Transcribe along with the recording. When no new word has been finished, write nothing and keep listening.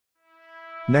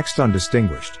Next on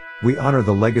Distinguished, we honor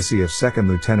the legacy of 2nd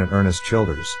Lieutenant Ernest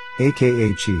Childers,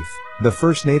 aka Chief, the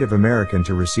first Native American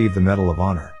to receive the Medal of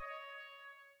Honor.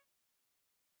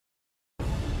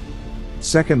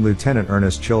 2nd Lieutenant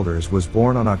Ernest Childers was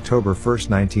born on October 1,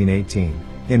 1918,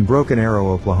 in Broken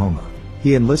Arrow, Oklahoma.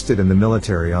 He enlisted in the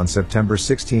military on September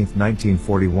 16,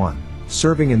 1941,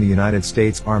 serving in the United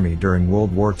States Army during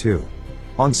World War II.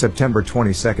 On September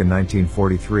 22,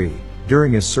 1943,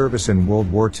 during his service in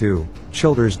World War II,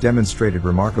 Childers demonstrated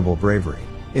remarkable bravery.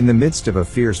 In the midst of a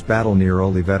fierce battle near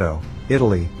Oliveto,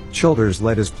 Italy, Childers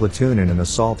led his platoon in an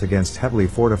assault against heavily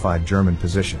fortified German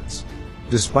positions.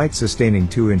 Despite sustaining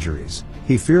 2 injuries,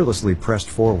 he fearlessly pressed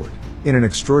forward. In an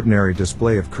extraordinary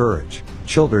display of courage,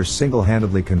 Childers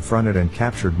single-handedly confronted and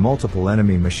captured multiple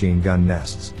enemy machine gun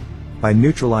nests. By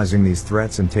neutralizing these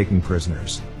threats and taking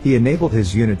prisoners, he enabled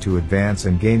his unit to advance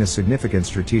and gain a significant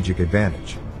strategic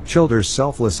advantage. Childers'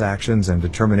 selfless actions and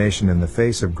determination in the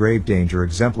face of grave danger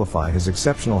exemplify his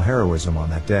exceptional heroism on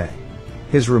that day.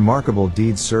 His remarkable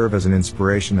deeds serve as an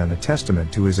inspiration and a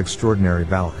testament to his extraordinary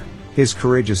valor. His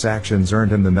courageous actions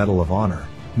earned him the Medal of Honor,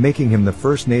 making him the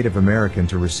first Native American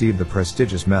to receive the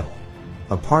prestigious medal.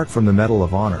 Apart from the Medal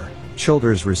of Honor,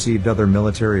 Childers received other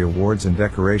military awards and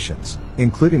decorations,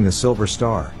 including the Silver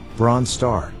Star, Bronze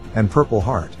Star, and Purple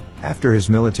Heart. After his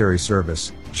military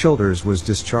service, Childers was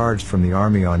discharged from the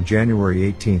Army on January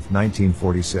 18,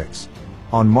 1946.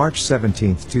 On March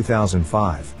 17,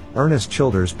 2005, Ernest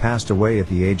Childers passed away at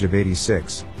the age of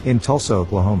 86, in Tulsa,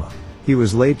 Oklahoma. He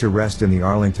was laid to rest in the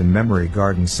Arlington Memory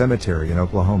Gardens Cemetery in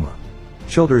Oklahoma.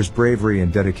 Childers' bravery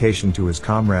and dedication to his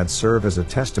comrades serve as a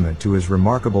testament to his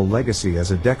remarkable legacy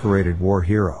as a decorated war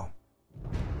hero.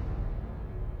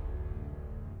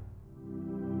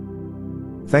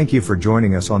 Thank you for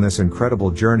joining us on this incredible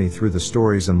journey through the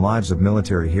stories and lives of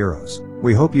military heroes.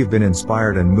 We hope you've been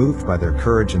inspired and moved by their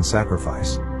courage and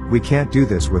sacrifice. We can't do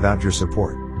this without your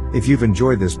support. If you've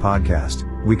enjoyed this podcast,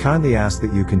 we kindly ask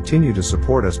that you continue to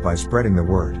support us by spreading the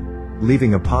word.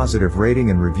 Leaving a positive rating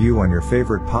and review on your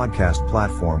favorite podcast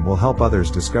platform will help others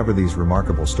discover these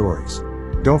remarkable stories.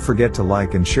 Don't forget to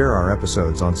like and share our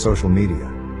episodes on social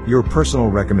media. Your personal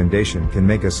recommendation can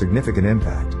make a significant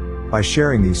impact. By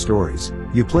sharing these stories,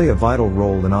 you play a vital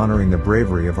role in honoring the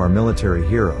bravery of our military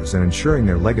heroes and ensuring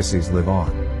their legacies live on.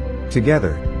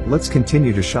 Together, let's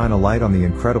continue to shine a light on the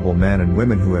incredible men and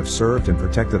women who have served and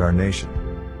protected our nation.